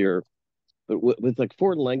earlier, but with like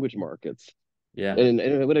foreign language markets,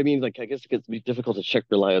 and what I mean, like I guess it gets be difficult to check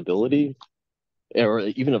reliability, or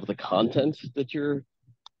even of the content that you're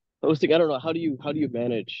hosting. I don't know. How do you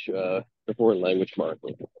manage the foreign language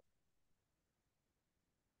market?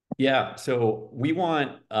 Yeah, so we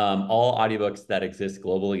want all audiobooks that exist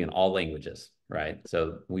globally in all languages, right?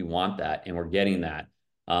 So we want that, and we're getting that.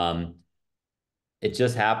 It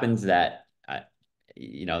just happens that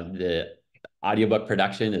the audiobook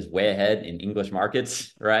production is way ahead in English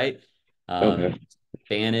markets, right? Okay.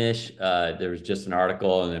 Spanish, there was just an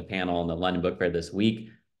article and a panel in the London Book Fair this week.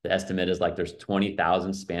 The estimate is like there's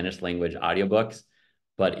 20,000 Spanish language audiobooks,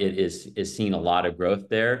 but it is seeing a lot of growth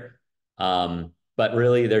there. But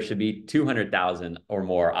really, there should be 200,000 or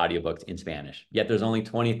more audiobooks in Spanish, yet there's only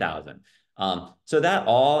 20,000. So that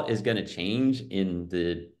all is going to change in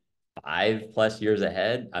the 5+ years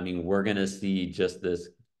ahead. I mean, we're going to see just this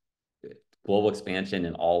global expansion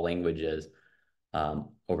in all languages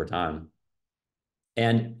over time.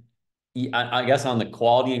 And I guess on the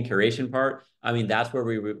quality and curation part, I mean, that's where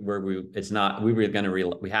we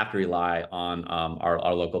have to rely on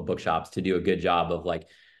our local bookshops to do a good job of like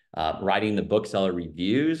writing the bookseller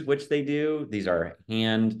reviews, which they do. These are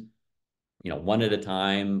one at a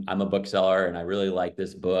time. I'm a bookseller and I really like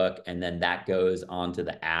this book. And then that goes onto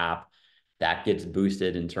the app. That gets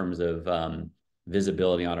boosted in terms of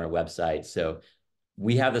visibility on our website. So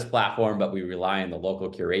we have this platform, but we rely on the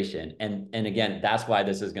local curation. And again, that's why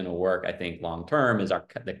this is going to work, I think, long term, is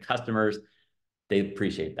the customers, they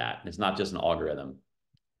appreciate that. It's not just an algorithm.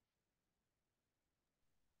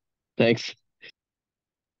 Thanks.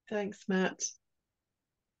 Thanks, Matt.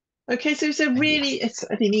 Okay, so really, it's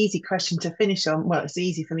an easy question to finish on. Well, it's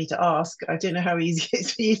easy for me to ask. I don't know how easy it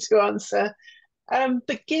is for you to answer.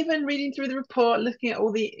 But given reading through the report, looking at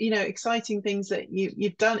all the exciting things that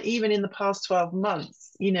you've done, even in the past 12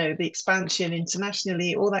 months, the expansion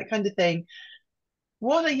internationally, all that kind of thing,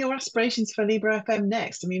 what are your aspirations for Libro FM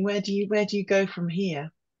next? I mean, where do you go from here?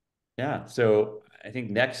 Yeah, so I think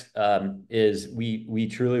next is we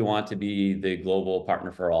truly want to be the global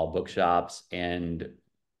partner for all bookshops, and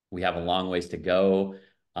we have a long ways to go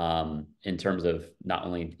in terms of not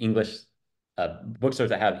only English bookstores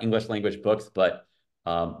that have English language books, but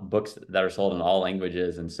books that are sold in all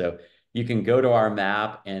languages. And so you can go to our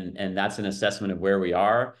map, and that's an assessment of where we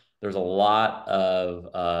are. There's a lot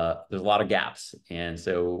of gaps, and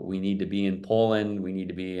so we need to be in Poland. We need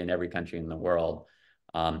to be in every country in the world.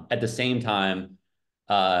 At the same time,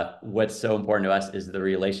 what's so important to us is the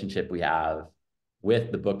relationship we have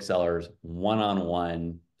with the booksellers,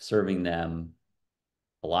 one-on-one, serving them.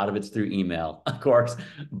 A lot of it's through email, of course,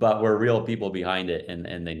 but we're real people behind it,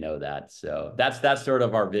 and they know that. So that's sort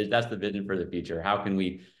of our vision. That's the vision for the future. How can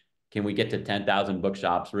we get to 10,000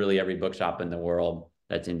 bookshops, really every bookshop in the world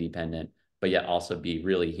that's independent, but yet also be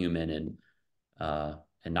really human and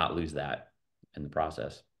not lose that in the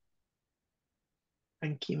process.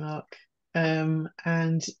 Thank you, Mark.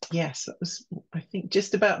 And yes, that was, I think,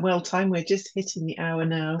 just about well timed. We're just hitting the hour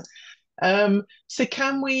now. So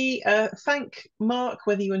can we thank Mark,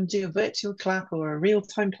 whether you want to do a virtual clap or a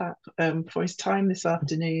real-time clap, for his time this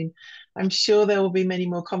afternoon. I'm sure there will be many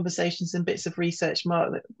more conversations and bits of research,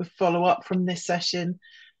 Mark, that will follow up from this session.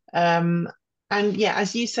 And yeah,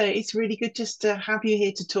 as you say, it's really good just to have you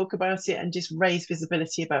here to talk about it and just raise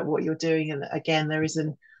visibility about what you're doing. And again, there is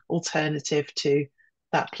an alternative to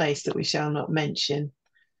that place that we shall not mention.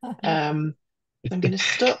 I'm going to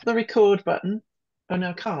stop the record button. Oh, no,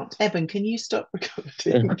 I can't. Eben, can you stop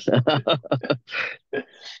recording?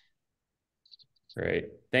 Great.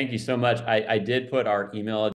 Thank you so much. I did put our email